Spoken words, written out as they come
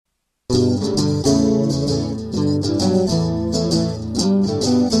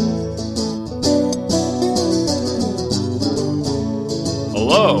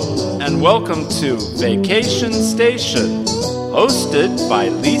welcome to Vacation Station, hosted by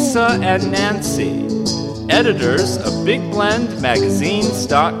Lisa and Nancy, editors of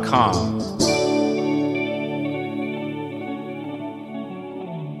BigBlendMagazines.com.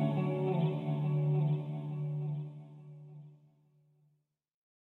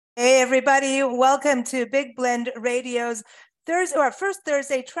 Hey everybody, welcome to Big Blend Radio's first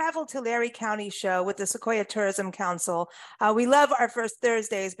Thursday Travel to Tulare County show with the Sequoia Tourism Council. We love our first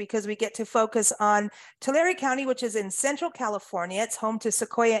Thursdays because we get to focus on Tulare County, which is in Central California. It's home to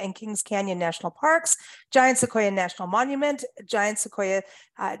Sequoia and Kings Canyon National Parks, Giant Sequoia National Monument, Giant Sequoia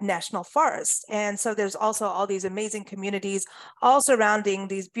National Forest. And so there's also all these amazing communities all surrounding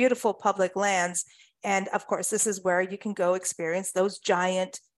these beautiful public lands. And of course, this is where you can go experience those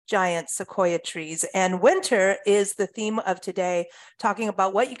giant sequoia trees. And winter is the theme of today, talking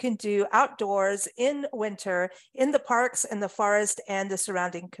about what you can do outdoors in winter in the parks and the forest and the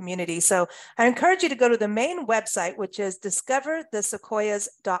surrounding community. So I encourage you to go to the main website, which is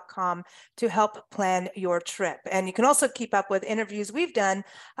discoverthesequoias.com, to help plan your trip. And you can also keep up with interviews we've done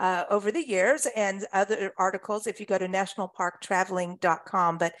over the years and other articles if you go to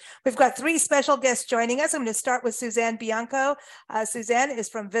nationalparktraveling.com. But we've got three special guests joining us. I'm going to start with Suzanne Bianco. Suzanne is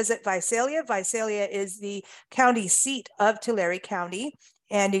from Visit Visalia. Visalia is the county seat of Tulare County,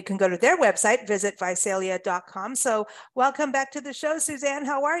 and you can go to their website, visitvisalia.com. So welcome back to the show, Suzanne.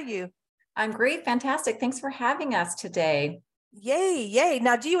 How are you? I'm great. Fantastic. Thanks for having us today. Yay.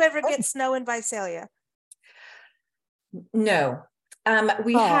 Now, do you ever get snow in Visalia? No.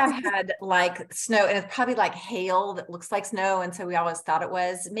 We have had like snow, and it's probably like hail that looks like snow. And so we always thought it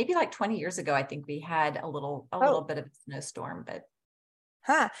was. Maybe like 20 years ago, I think we had a little bit of a snowstorm, but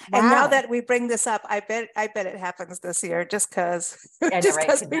Wow. And now that we bring this up, I bet it happens this year just because we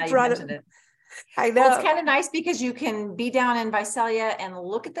brought it. I know. Well, it's kind of nice because you can be down in Visalia and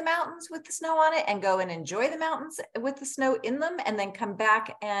look at the mountains with the snow on it and go and enjoy the mountains with the snow in them, and then come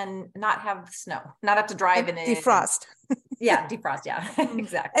back and not have snow, not have to drive in it. Defrost. Yeah, defrost. Yeah,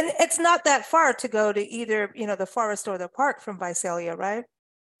 exactly. And it's not that far to go to either, the forest or the park from Visalia, right?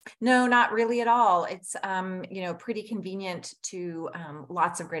 No, not really at all. It's, pretty convenient to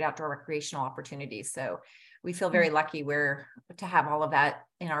lots of great outdoor recreational opportunities. So we feel very lucky to have all of that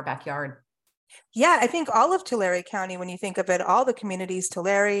in our backyard. Yeah, I think all of Tulare County, when you think of it, all the communities,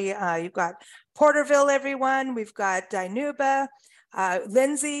 Tulare, you've got Porterville, everyone. We've got Dinuba,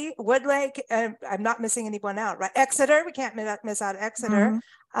 Lindsay, Woodlake. I'm not missing anyone out, right? Exeter, we can't miss out Exeter. Mm-hmm.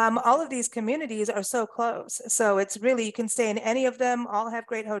 All of these communities are so close. So it's really, you can stay in any of them, all have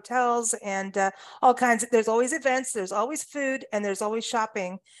great hotels and all kinds there's always events, there's always food, and there's always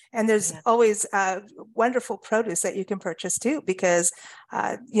shopping. And there's always wonderful produce that you can purchase too, because,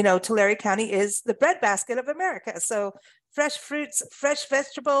 Tulare County is the breadbasket of America. So fresh fruits, fresh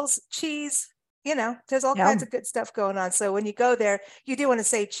vegetables, cheese, there's all kinds of good stuff going on. So when you go there, you do want to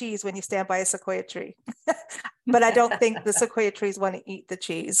say cheese when you stand by a sequoia tree. But I don't think the sequoia trees want to eat the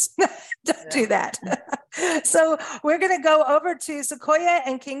cheese. Don't do that. So we're going to go over to Sequoia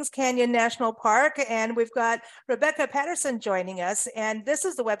and Kings Canyon National Park, and we've got Rebecca Patterson joining us. And this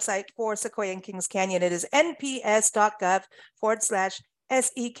is the website for Sequoia and Kings Canyon. It is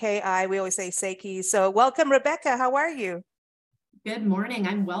nps.gov/SEKI. We always say SEKI. So welcome, Rebecca. How are you? Good morning.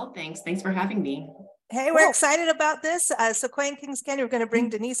 I'm well, thanks. Thanks for having me. Hey, we're excited about this. Sequoia and Kings Canyon, we're going to bring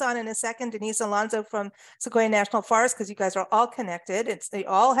Denise on in a second. Denise Alonso from Sequoia National Forest, because you guys are all connected. They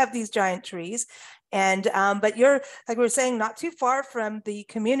all have these giant trees. And but you're, like we were saying, not too far from the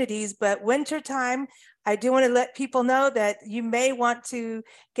communities, but wintertime, I do want to let people know that you may want to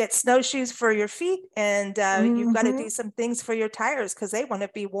get snowshoes for your feet, and you've got to do some things for your tires because they want to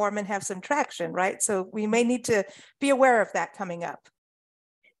be warm and have some traction, right? So we may need to be aware of that coming up.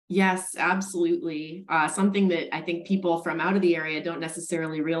 Yes, absolutely. Something that I think people from out of the area don't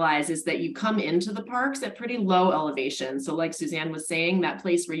necessarily realize is that you come into the parks at pretty low elevation. So like Suzanne was saying, that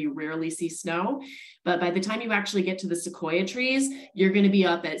place where you rarely see snow, but by the time you actually get to the sequoia trees, you're going to be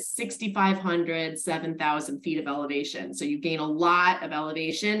up at 6,500, 7,000 feet of elevation. So you gain a lot of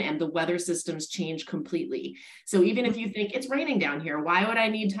elevation and the weather systems change completely. So even if you think it's raining down here, why would I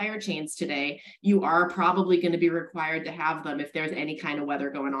need tire chains today? You are probably going to be required to have them if there's any kind of weather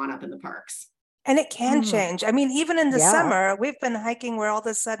going on up in the parks. And it can change. I mean, even in the summer, we've been hiking where all of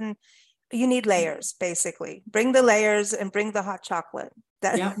a sudden you need layers, basically. Bring the layers and bring the hot chocolate.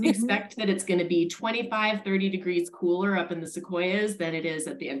 Expect that it's going to be 25, 30 degrees cooler up in the sequoias than it is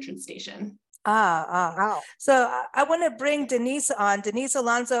at the entrance station. Wow. So I want to bring Denise on. Denise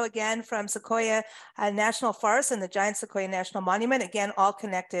Alonso again from Sequoia National Forest and the Giant Sequoia National Monument. Again, all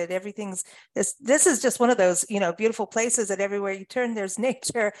connected. Everything's this is just one of those, beautiful places that everywhere you turn, there's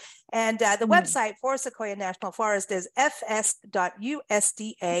nature. And the website for Sequoia National Forest is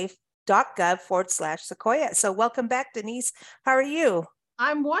fs.usda.gov/Sequoia. So welcome back, Denise. How are you?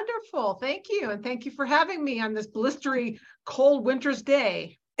 I'm wonderful. Thank you. And thank you for having me on this blistery, cold winter's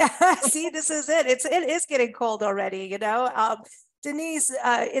day. See, this is it. It is getting cold already, Denise,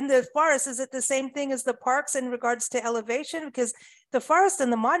 in the forest, is it the same thing as the parks in regards to elevation? Because the forest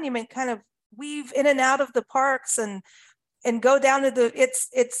and the monument kind of weave in and out of the parks and go down to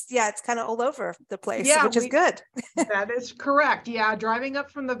it's kind of all over the place, which is good. That is correct. Yeah, driving up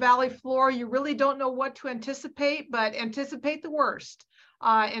from the valley floor, you really don't know what to anticipate, but anticipate the worst.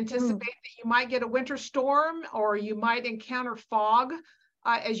 Anticipate that you might get a winter storm, or you might encounter fog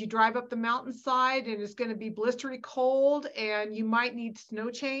as you drive up the mountainside, and it's going to be blistery cold, and you might need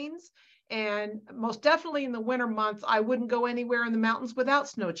snow chains. And most definitely in the winter months, I wouldn't go anywhere in the mountains without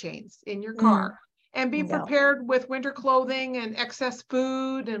snow chains in your car. And be prepared with winter clothing and excess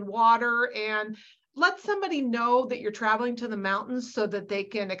food and water, and let somebody know that you're traveling to the mountains so that they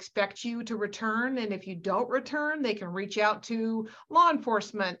can expect you to return. And if you don't return, they can reach out to law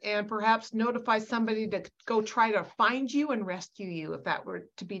enforcement and perhaps notify somebody to go try to find you and rescue you if that were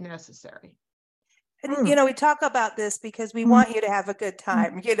to be necessary. And, we talk about this because we want you to have a good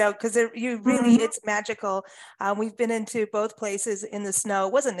time, because it's magical. We've been into both places in the snow.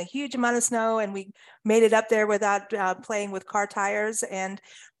 It wasn't a huge amount of snow, and we made it up there without playing with car tires. And,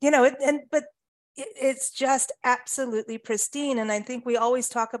 but it's just absolutely pristine. And I think we always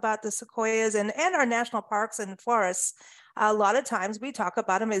talk about the sequoias and our national parks and forests. A lot of times we talk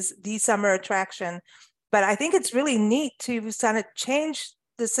about them as the summer attraction, but I think it's really neat to kind of change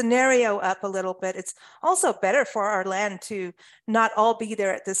the scenario up a little bit. It's also better for our land to not all be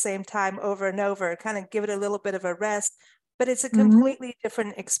there at the same time over and over, kind of give it a little bit of a rest, but it's a completely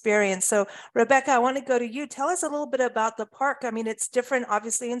different experience. So Rebecca, I want to go to you. Tell us a little bit about the park. I mean, it's different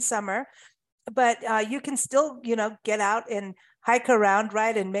obviously in summer, but you can still, get out and hike around,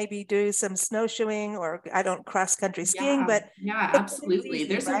 right? And maybe do some snowshoeing, or I don't cross country skiing, but absolutely.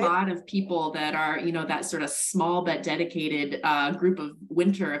 There's a lot of people that are, that sort of small but dedicated group of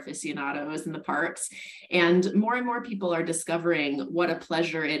winter aficionados in the parks. And more people are discovering what a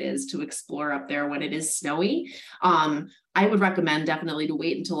pleasure it is to explore up there when it is snowy. I would recommend definitely to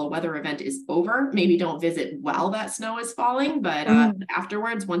wait until a weather event is over. Maybe don't visit while that snow is falling, but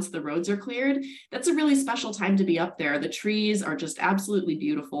afterwards, once the roads are cleared, that's a really special time to be up there. The trees are just absolutely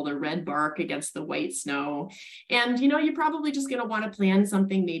beautiful. The red bark against the white snow. And, you're probably just going to want to plan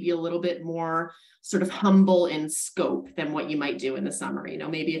something maybe a little bit more sort of humble in scope than what you might do in the summer.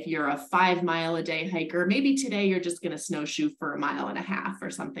 Maybe if you're a 5 mile a day hiker, maybe today you're just going to snowshoe for 1.5 miles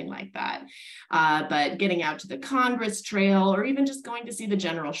or something like that. But getting out to the Congress Trail, or even just going to see the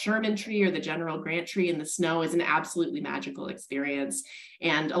General Sherman tree or the General Grant tree in the snow, is an absolutely magical experience.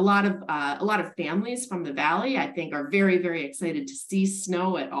 And a lot of families from the valley, I think, are very, very excited to see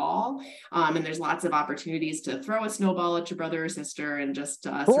snow at all. And there's lots of opportunities to throw a snowball at your brother or sister and just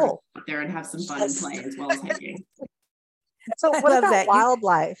sort of out there and have some fun and play as well as hiking. So what about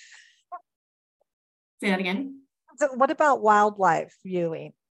wildlife? Say that again. So what about wildlife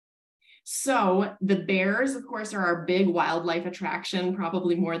viewing? So the bears, of course, are our big wildlife attraction,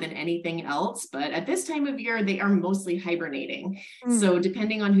 probably more than anything else. But at this time of year, they are mostly hibernating. So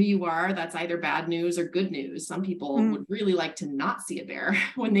depending on who you are, that's either bad news or good news. Some people would really like to not see a bear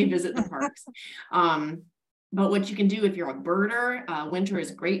when they visit the parks. But what you can do if you're a birder, winter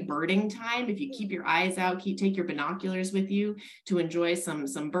is great birding time. If you keep your eyes out, take your binoculars with you to enjoy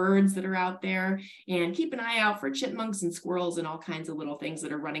some birds that are out there, and keep an eye out for chipmunks and squirrels and all kinds of little things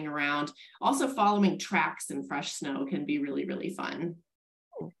that are running around. Also, following tracks in fresh snow can be really, really fun.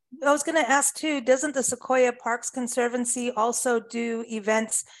 I was going to ask too, doesn't the Sequoia Parks Conservancy also do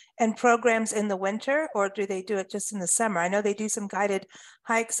events and programs in the winter, or do they do it just in the summer? I know they do some guided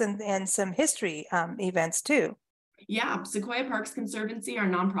hikes and some history events too. Yeah, Sequoia Parks Conservancy, our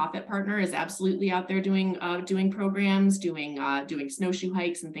nonprofit partner, is absolutely out there doing programs, doing snowshoe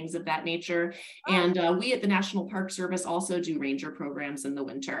hikes and things of that nature. And we at the National Park Service also do ranger programs in the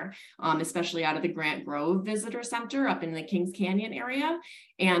winter, especially out of the Grant Grove Visitor Center up in the Kings Canyon area,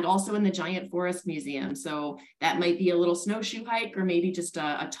 and also in the Giant Forest Museum. So that might be a little snowshoe hike, or maybe just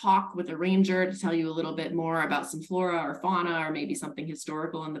a talk with a ranger to tell you a little bit more about some flora or fauna, or maybe something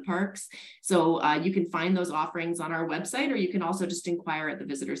historical in the parks. So you can find those offerings on our website, or you can also just inquire at the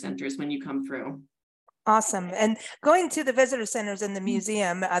visitor centers when you come through. Awesome. And going to the visitor centers in the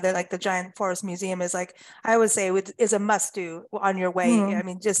museum, they're like the Giant Forest Museum is like, I would say is a must do on your way. I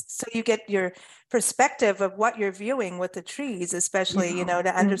mean, just so you get your perspective of what you're viewing with the trees, especially, you know, to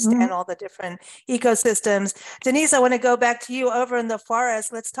understand all the different ecosystems. Denise, I want to go back to you over in the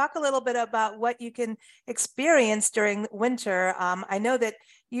forest. Let's talk a little bit about what you can experience during winter. I know that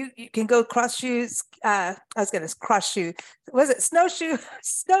you can go snowshoeing. Was it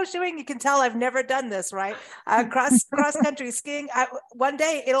snowshoeing? You can tell I've never done this, right? Cross country skiing. One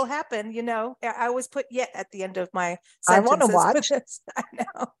day it'll happen, you know. I always put "yet" at the end of my sentences. I want to watch. I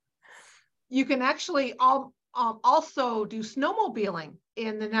know. You can actually also do snowmobiling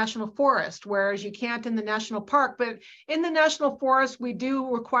in the national forest, whereas you can't in the national park. But in the national forest, we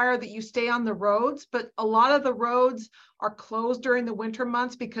do require that you stay on the roads, but a lot of the roads are closed during the winter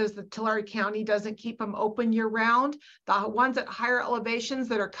months because the Tulare County doesn't keep them open year round. The ones at higher elevations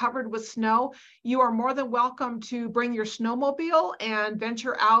that are covered with snow, you are more than welcome to bring your snowmobile and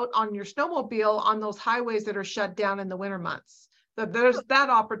venture out on your snowmobile on those highways that are shut down in the winter months. So there's that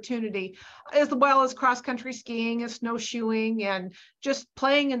opportunity, as well as cross-country skiing and snowshoeing and just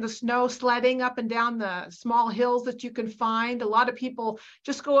playing in the snow, sledding up and down the small hills that you can find. A lot of people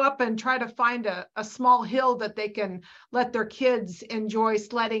just go up and try to find a small hill that they can let their kids enjoy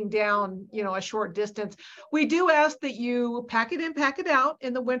sledding down, you know, a short distance. We do ask that you pack it in, pack it out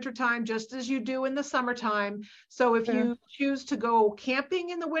in the wintertime, just as you do in the summertime. So if you choose to go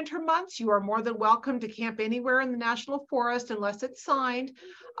camping in the winter months, you are more than welcome to camp anywhere in the national forest unless it's signed.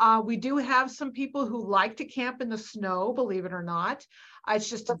 We do have some people who like to camp in the snow, believe it or not. It's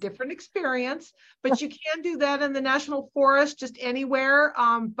just a different experience, but you can do that in the national forest, just anywhere.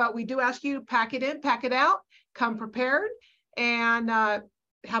 But we do ask you to pack it in, pack it out, come prepared, and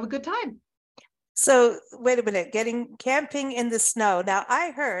have a good time. So wait a minute, camping in the snow. Now I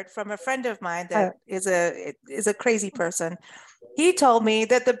heard from a friend of mine that is a crazy person. He told me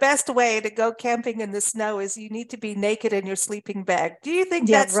that the best way to go camping in the snow is you need to be naked in your sleeping bag. Do you think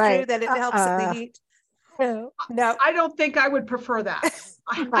that's true, that it helps in the heat? No, I don't think I would prefer that.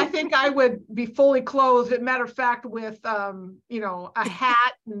 I think I would be fully clothed. As a matter of fact, with you know, a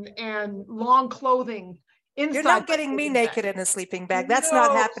hat and long clothing. You're not getting me naked in a sleeping bag. That's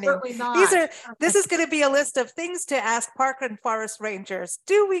not happening. Certainly not. This is going to be a list of things to ask park and forest rangers.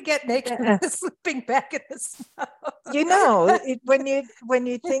 Do we get naked in a sleeping bag in the snow? You know, when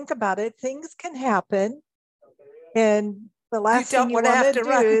you think about it, things can happen, and the last thing you want to do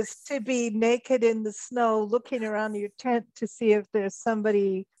is to be naked in the snow, looking around your tent to see if there's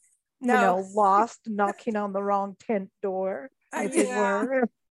somebody, you know, lost, knocking on the wrong tent door, as it were.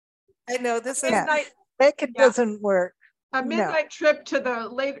 I know this is naked doesn't work. A midnight trip to the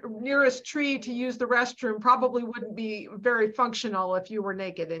nearest tree to use the restroom probably wouldn't be very functional if you were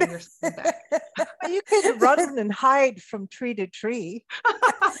naked in your sleeping bag. You could run and hide from tree to tree.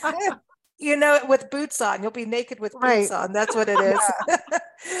 You know, with boots on. You'll be naked with boots on. That's what it is.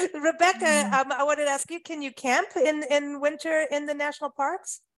 Rebecca, I wanted to ask you, can you camp in winter in the national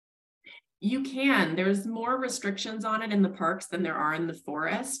parks? You can. There's more restrictions on it in the parks than there are in the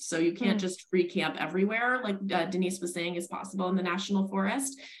forest. So you can't just free camp everywhere, like Denise was saying is possible in the national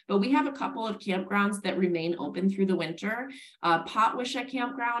forest. But we have a couple of campgrounds that remain open through the winter. Potwisha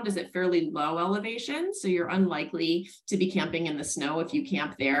campground is at fairly low elevation, so you're unlikely to be camping in the snow if you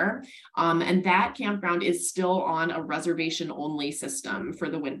camp there. And that campground is still on a reservation only system for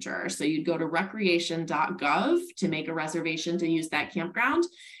the winter. So you'd go to recreation.gov to make a reservation to use that campground.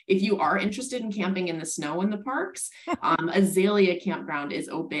 If you are interested in camping in the snow in the parks, Azalea Campground is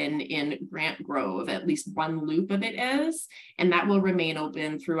open in Grant Grove. At least one loop of it is, and that will remain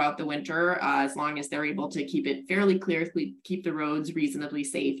open throughout the winter as long as they're able to keep it fairly clear, keep the roads reasonably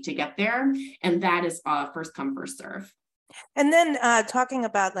safe to get there. And that is first come, first serve. And then talking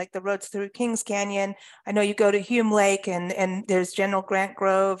about like the roads through Kings Canyon, I know you go to Hume Lake and there's General Grant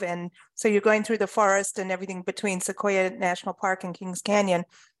Grove. And so you're going through the forest and everything between Sequoia National Park and Kings Canyon.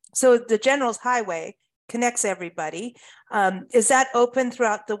 So the General's Highway connects everybody. Is that open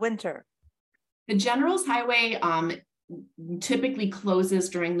throughout the winter? The General's Highway typically closes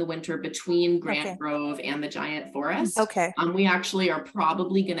during the winter between Grant Grove and the Giant Forest. We actually are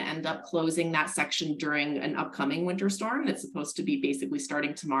probably going to end up closing that section during an upcoming winter storm that's supposed to be basically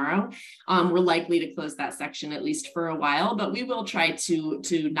starting tomorrow. We're likely to close that section at least for a while, but we will try to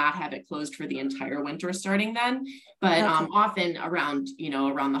not have it closed for the entire winter starting then. But often around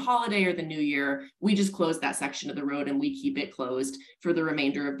the holiday or the new year, we just close that section of the road and we keep it closed for the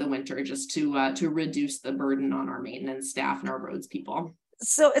remainder of the winter just to reduce the burden on our maintenance staff and our roads people.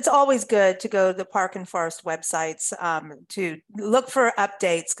 So it's always good to go to the Park and Forest websites to look for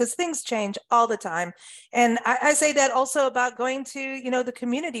updates because things change all the time. And I say that also about going to, the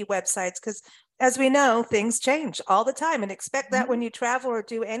community websites because as we know, things change all the time and expect that when you travel or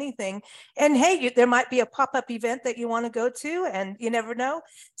do anything. And hey, there might be a pop-up event that you want to go to and you never know.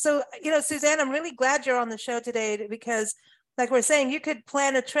 So, Suzanne, I'm really glad you're on the show today because like we're saying, you could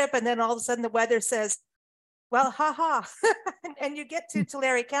plan a trip and then all of a sudden the weather says, well, haha, and you get to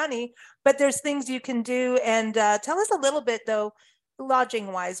Tulare County, but there's things you can do. And tell us a little bit, though,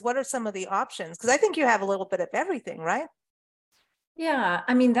 lodging wise, what are some of the options? Because I think you have a little bit of everything, right? Yeah,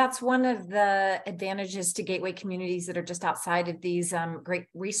 I mean, that's one of the advantages to gateway communities that are just outside of these great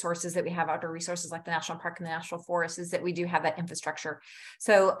resources that we have, outdoor resources like the National Park and the National Forest, is that we do have that infrastructure.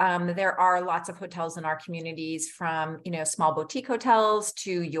 So there are lots of hotels in our communities from, small boutique hotels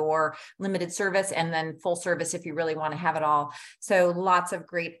to your limited service and then full service if you really want to have it all. So lots of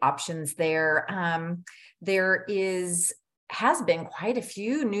great options there. There has been quite a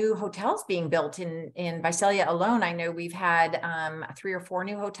few new hotels being built in Visalia alone. I know we've had 3 or 4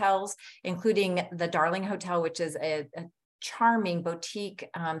 new hotels, including the Darling Hotel, which is a charming boutique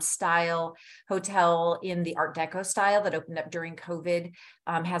style hotel in the Art Deco style that opened up during COVID,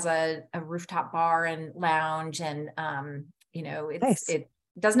 has a rooftop bar and lounge. And, Nice. it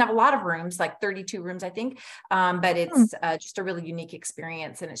doesn't have a lot of rooms, like 32 rooms, I think, but it's just a really unique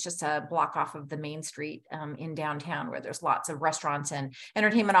experience. And it's just a block off of the main street in downtown where there's lots of restaurants and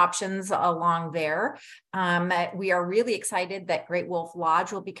entertainment options along there. We are really excited that Great Wolf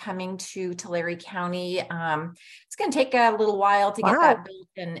Lodge will be coming to Tulare County. It's going to take a little while to get that built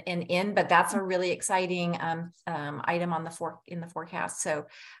and in, but that's a really exciting item on in the forecast. So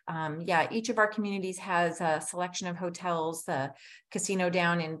each of our communities has a selection of hotels. The casino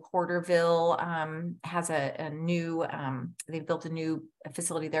down in Porterville has a new, they've built a new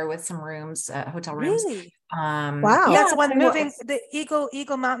facility there with some rooms, hotel rooms. Really? Wow. That's the one moving, the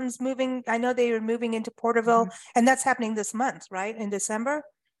Eagle Mountains moving. I know they were moving into Porterville and that's happening this month, right? In December?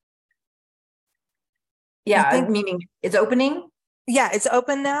 Yeah, meaning it's opening. Yeah, it's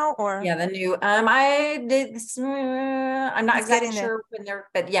open now, or the new. I'm not exactly sure when they're,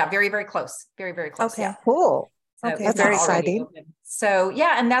 but yeah, very very close, very very close. Okay, yeah. Cool. So Okay, that's very exciting. So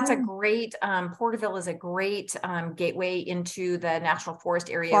yeah, and that's a great. Porterville is a great gateway into the National Forest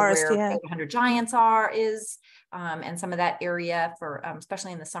area where 100 Giants is, and some of that area for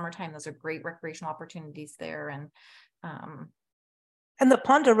especially in the summertime. Those are great recreational opportunities there, and the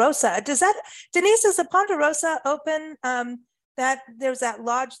Ponderosa. Denise, is the Ponderosa open? That there's that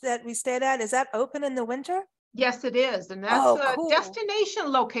lodge that we stayed at. Is that open in the winter? Yes, it is. And that's a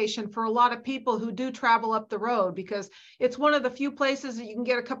destination location for a lot of people who do travel up the road because it's one of the few places that you can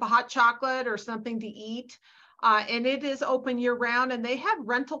get a cup of hot chocolate or something to eat. And it is open year round, and they have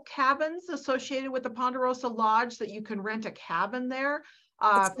rental cabins associated with the Ponderosa Lodge that you can rent a cabin there.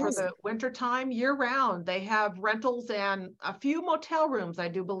 For the winter time, year round. They have rentals and a few motel rooms, I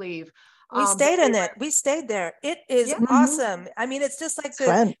do believe. We stayed in it. We stayed there. It is awesome. I mean, it's just like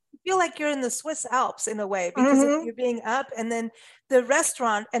you feel like you're in the Swiss Alps in a way because you're being up, and then the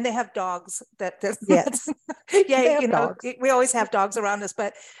restaurant, and they have dogs. Yes, dogs. We always have dogs around us,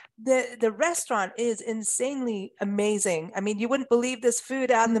 but the restaurant is insanely amazing. I mean, you wouldn't believe this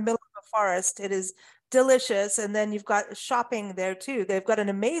food out in the middle of a forest. It is delicious. And then you've got shopping there too. They've got an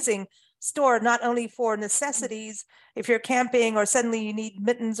amazing store, not only for necessities, if you're camping or suddenly you need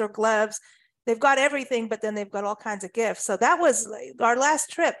mittens or gloves, they've got everything, but then they've got all kinds of gifts. So that was our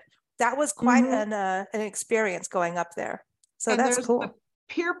last trip. That was quite an experience going up there. So that's cool. The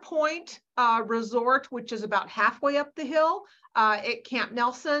Pier Point Resort, which is about halfway up the hill at Camp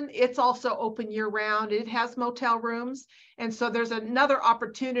Nelson. It's also open year round. It has motel rooms. And so there's another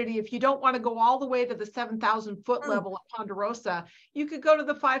opportunity. If you don't want to go all the way to the 7,000 foot level at Ponderosa, you could go to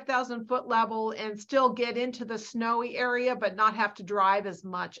the 5,000 foot level and still get into the snowy area, but not have to drive as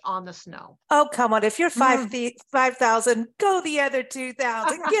much on the snow. Oh, come on. If you're 5,000, go the other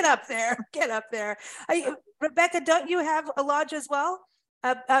 2,000. Get up there. Get up there. Rebecca, don't you have a lodge as well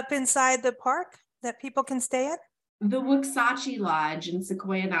up inside the park that people can stay at? The Waxahachie Lodge in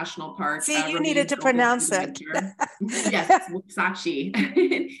Sequoia National Park. See, you needed to pronounce it. Yes,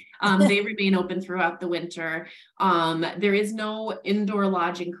 Waxahachie. They remain open throughout the winter. There is no indoor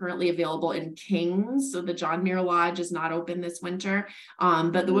lodging currently available in Kings, so the John Muir Lodge is not open this winter,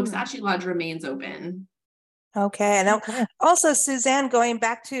 but the Waxahachie Lodge remains open. Okay. And also, Suzanne, going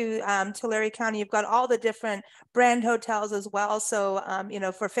back to Tulare County, you've got all the different brand hotels as well. So,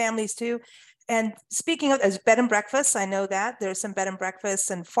 for families too. And speaking of, as bed and breakfasts, I know that there's some bed and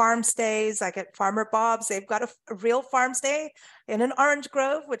breakfasts and farm stays, like at Farmer Bob's. They've got a real farm stay in an orange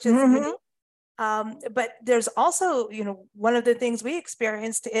grove, which is unique. But there's also, one of the things we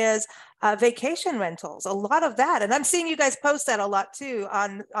experienced is vacation rentals, a lot of that. And I'm seeing you guys post that a lot too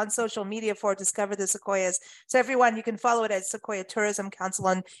on social media for Discover the Sequoias. So everyone, you can follow it at Sequoia Tourism Council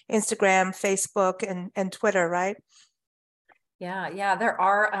on Instagram, Facebook, and Twitter, right? Yeah, there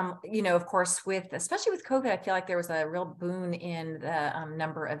are, of course, especially with COVID, I feel like there was a real boon in the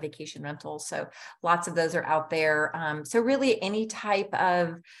number of vacation rentals. So lots of those are out there. So really any type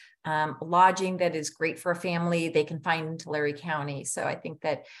of lodging that is great for a family, they can find in Tulare County. So I think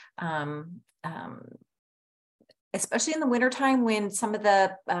that especially in the wintertime when some of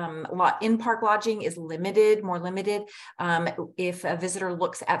the in-park lodging is more limited. If a visitor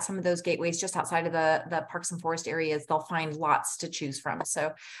looks at some of those gateways just outside of the parks and forest areas, they'll find lots to choose from.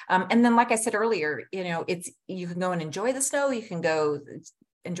 So, and then like I said earlier, you can go and enjoy the snow, you can go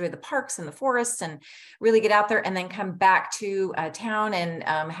enjoy the parks and the forests and really get out there and then come back to town and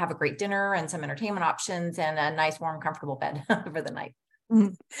have a great dinner and some entertainment options and a nice, warm, comfortable bed for the night.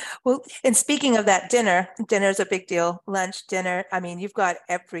 Well, and speaking of that, dinner is a big deal. Lunch, dinner. I mean, you've got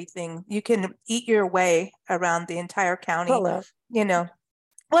everything. You can eat your way around the entire county. Hello. Well,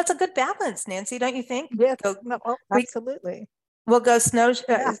 it's a good balance, Nancy, don't you think? Yes, absolutely. We'll go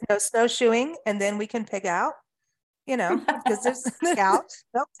snowshoeing, and then we can pig out. Because there's out.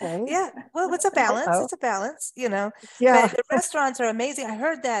 Okay. Yeah. Well, it's a balance. Uh-oh. It's a balance. Yeah. But the restaurants are amazing. I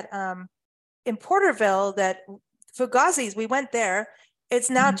heard that in Porterville, that Fugazi's, we went there. It's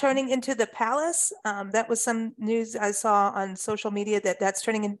now turning into the Palace. That was some news I saw on social media that's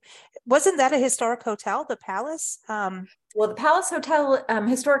turning in. Wasn't that a historic hotel, the Palace? Well, the Palace Hotel,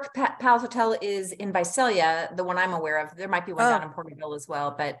 historic Palace Hotel is in Visalia, the one I'm aware of. There might be one down in Porterville as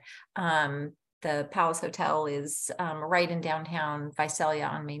well, but the Palace Hotel is right in downtown Visalia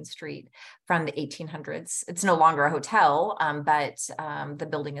on Main Street from the 1800s. It's no longer a hotel, but the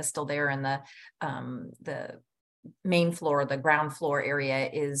building is still there, and the main floor, the ground floor area,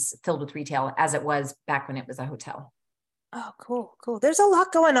 is filled with retail as it was back when it was a hotel. Oh, cool. There's a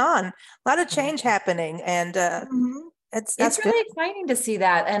lot going on, a lot of change happening, and it's really exciting to see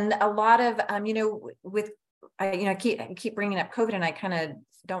that. And a lot of I keep bringing up COVID, and I kind of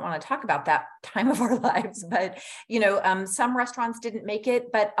don't want to talk about that time of our lives, but some restaurants didn't make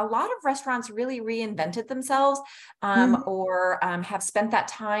it, but a lot of restaurants really reinvented themselves or have spent that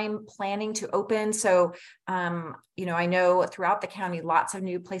time planning to open. So I know throughout the county, lots of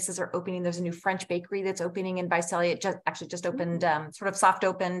new places are opening. There's a new French bakery that's opening in Visalia. It just opened, sort of soft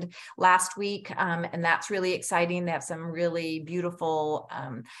opened last week. And that's really exciting. They have some really beautiful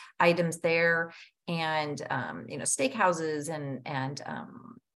items there, and steakhouses and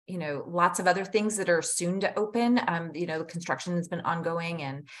lots of other things that are soon to open. Construction has been ongoing,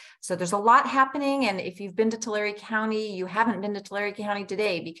 and so there's a lot happening. And if you've been to Tulare County, you haven't been to Tulare County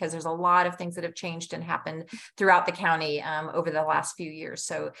today, because there's a lot of things that have changed and happened throughout the county over the last few years.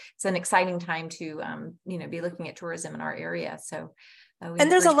 So it's an exciting time to be looking at tourism in our area. So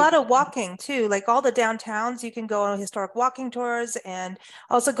and there's a lot of walking too, like all the downtowns, you can go on historic walking tours and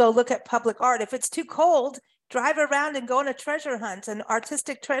also go look at public art. If it's too cold, drive around and go on a treasure hunt, an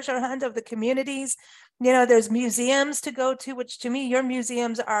artistic treasure hunt of the communities. There's museums to go to, which to me, your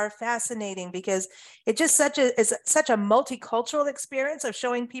museums are fascinating, because it's just such a multicultural experience of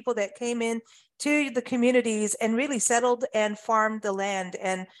showing people that came in to the communities and really settled and farmed the land.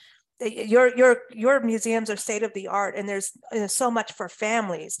 And your museums are state of the art, and there's so much for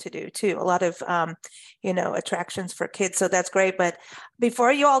families to do too. A lot of attractions for kids, so that's great. But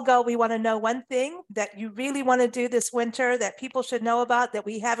before you all go, we want to know one thing that you really want to do this winter that people should know about that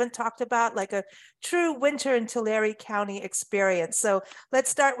we haven't talked about, like a true winter in Tulare County experience. So let's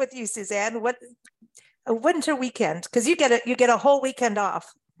start with you, Suzanne. What a winter weekend, because you get a whole weekend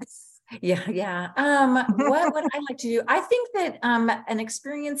off. Yeah. What would I like to do? I think that an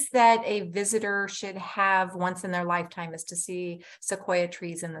experience that a visitor should have once in their lifetime is to see sequoia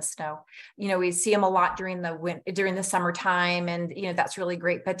trees in the snow. We see them a lot during the summertime, and that's really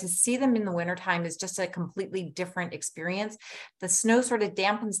great. But to see them in the wintertime is just a completely different experience. The snow sort of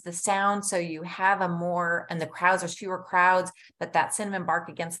dampens the sound, so you have and the crowds, there's fewer crowds. But that cinnamon bark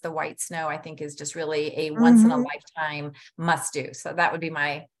against the white snow, I think, is just really a once in a lifetime must do. So that would be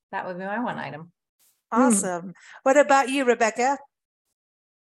my one item. Awesome. What about you, Rebecca?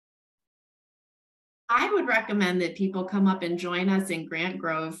 I would recommend that people come up and join us in Grant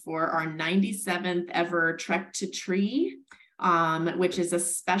Grove for our 97th ever Trek to Tree. which is a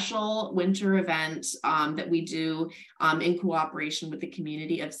special winter event that we do in cooperation with the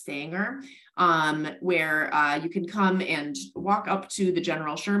community of Sanger, where you can come and walk up to the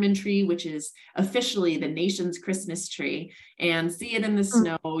General Sherman tree, which is officially the nation's Christmas tree, and see it in the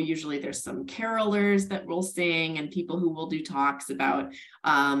snow. Usually there's some carolers that will sing and people who will do talks about,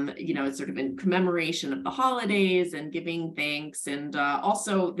 sort of in commemoration of the holidays and giving thanks. And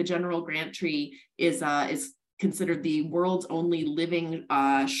also the General Grant tree is considered the world's only living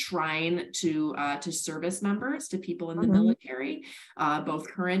shrine to service members, to people in the military, both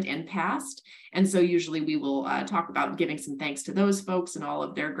current and past. And so usually we will talk about giving some thanks to those folks and all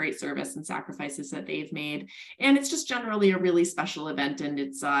of their great service and sacrifices that they've made. And it's just generally a really special event, and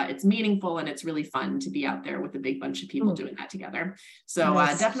it's meaningful, and it's really fun to be out there with a big bunch of people doing that together. So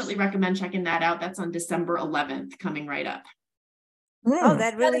definitely recommend checking that out. That's on December 11th, coming right up. Oh,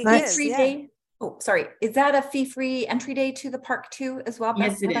 that really is. Yeah. Oh, sorry. Is that a fee-free entry day to the park too, as well?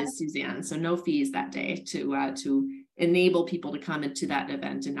 Yes, it is, Suzanne. So no fees that day to enable people to come into that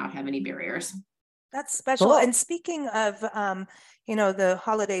event and not have any barriers. That's special. Cool. And speaking of, the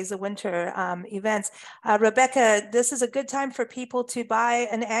holidays, the winter events, Rebecca, this is a good time for people to buy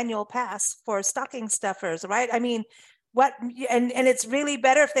an annual pass for stocking stuffers, right? I mean, and it's really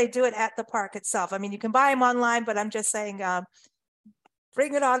better if they do it at the park itself. I mean, you can buy them online, but I'm just saying,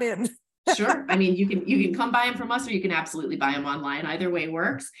 bring it on in. Sure. I mean, you can come buy them from us, or you can absolutely buy them online. Either way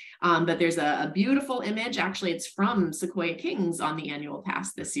works. But there's a beautiful image. Actually, it's from Sequoia Kings on the annual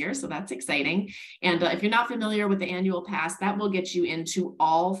pass this year. So that's exciting. And if you're not familiar with the annual pass, that will get you into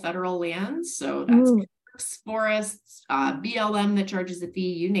all federal lands. So that's forests, BLM that charges a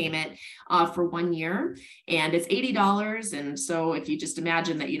fee, you name it, for 1 year, and it's $80. And so if you just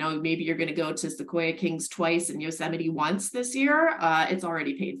imagine that, maybe you're going to go to Sequoia Kings twice and Yosemite once this year, it's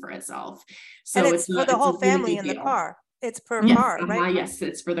already paid for itself. So and it's for the whole family in the car. It's per car, right? Yes,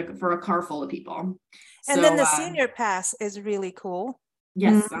 it's for a car full of people. And then the senior pass is really cool.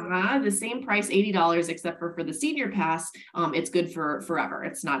 Yes, the same price, $80, except for the senior pass, it's good for forever.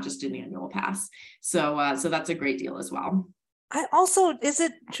 It's not just an annual pass. So that's a great deal as well. Is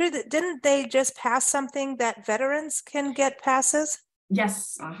it true that didn't they just pass something that veterans can get passes?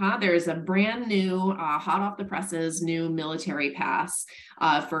 Yes, there's a brand new, hot off the presses, new military pass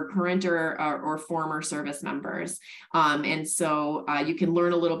for current or former service members. And so you can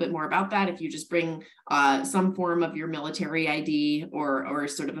learn a little bit more about that if you just bring some form of your military ID or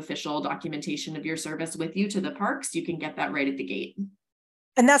sort of official documentation of your service with you to the parks. You can get that right at the gate.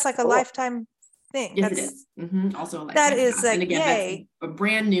 And that's like a lifetime thing. Yes, it is. Also a lifetime that is pass. like, and again, yay. That's a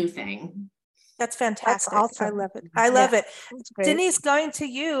brand new thing. That's fantastic. That's awesome. I love it. I love it. Denise, going to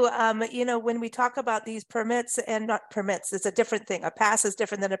you, when we talk about these permits and not permits, it's a different thing. A pass is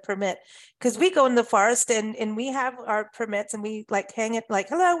different than a permit, because we go in the forest and we have our permits and we like hang it like,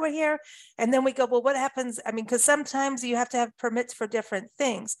 hello, we're here. And then we go, well, what happens? I mean, because sometimes you have to have permits for different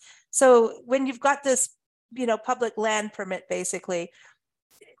things. So when you've got this, public land permit, basically,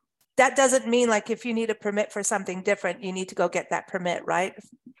 that doesn't mean like if you need a permit for something different, you need to go get that permit, right?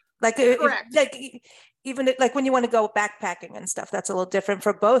 Like, even like when you want to go backpacking and stuff, that's a little different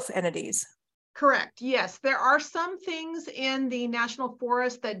for both entities. Correct. Yes, there are some things in the national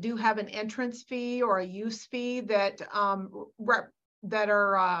forest that do have an entrance fee or a use fee that are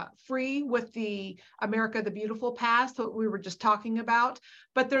free with the America the Beautiful Pass that we were just talking about.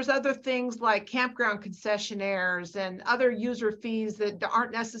 But there's other things like campground concessionaires and other user fees that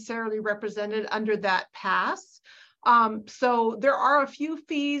aren't necessarily represented under that pass. So there are a few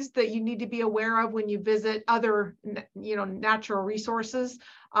fees that you need to be aware of when you visit other, natural resources.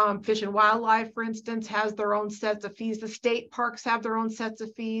 Fish and Wildlife, for instance, has their own sets of fees. The state parks have their own sets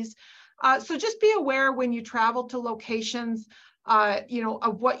of fees. So just be aware when you travel to locations,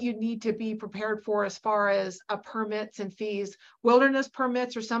 of what you need to be prepared for as far as permits and fees. Wilderness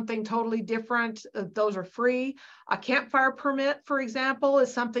permits are something totally different. Those are free. A campfire permit, for example,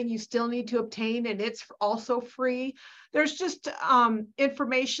 is something you still need to obtain, and it's also free. There's just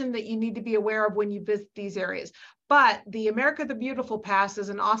information that you need to be aware of when you visit these areas. But the America the Beautiful Pass is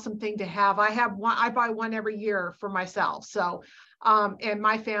an awesome thing to have. I have one. I buy one every year for myself. So, and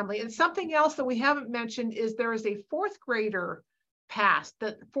my family. And something else that we haven't mentioned is there is a fourth grader pass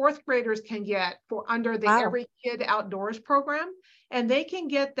that fourth graders can get for under the Every Kid Outdoors program. And they can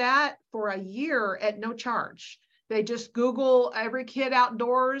get that for a year at no charge. They just Google Every Kid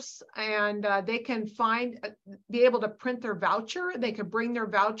Outdoors and they can be able to print their voucher. They can bring their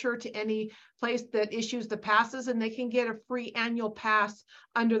voucher to any place that issues the passes, and they can get a free annual pass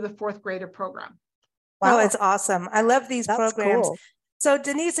under the fourth grader program. Wow, it's awesome. I love these programs. Cool. So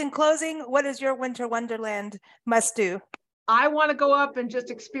Denise, in closing, what is your winter wonderland must do? I want to go up and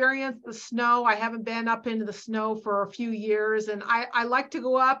just experience the snow. I haven't been up into the snow for a few years, and I like to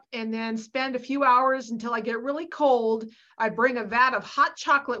go up and then spend a few hours until I get really cold. I bring a vat of hot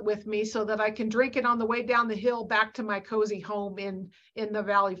chocolate with me so that I can drink it on the way down the hill back to my cozy home in the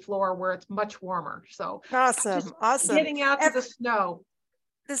valley floor where it's much warmer. So awesome. Getting out to the snow.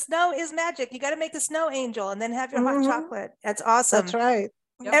 The snow is magic. You got to make a snow angel and then have your hot chocolate. That's awesome. That's right.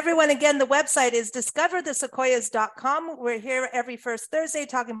 Yep. Everyone, again, the website is discoverthesequoias.com. We're here every first Thursday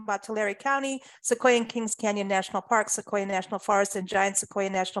talking about Tulare County, Sequoia and Kings Canyon National Park, Sequoia National Forest, and Giant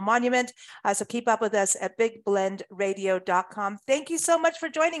Sequoia National Monument. So keep up with us at bigblendradio.com. Thank you so much for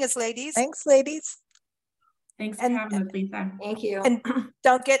joining us, ladies. Thanks, ladies. Thanks for having us, Lisa. Thank you. And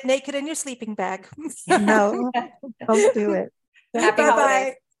don't get naked in your sleeping bag. No, don't do it. Happy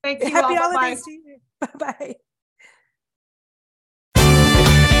holidays. Thank you. Happy all. holidays to you. Bye-bye.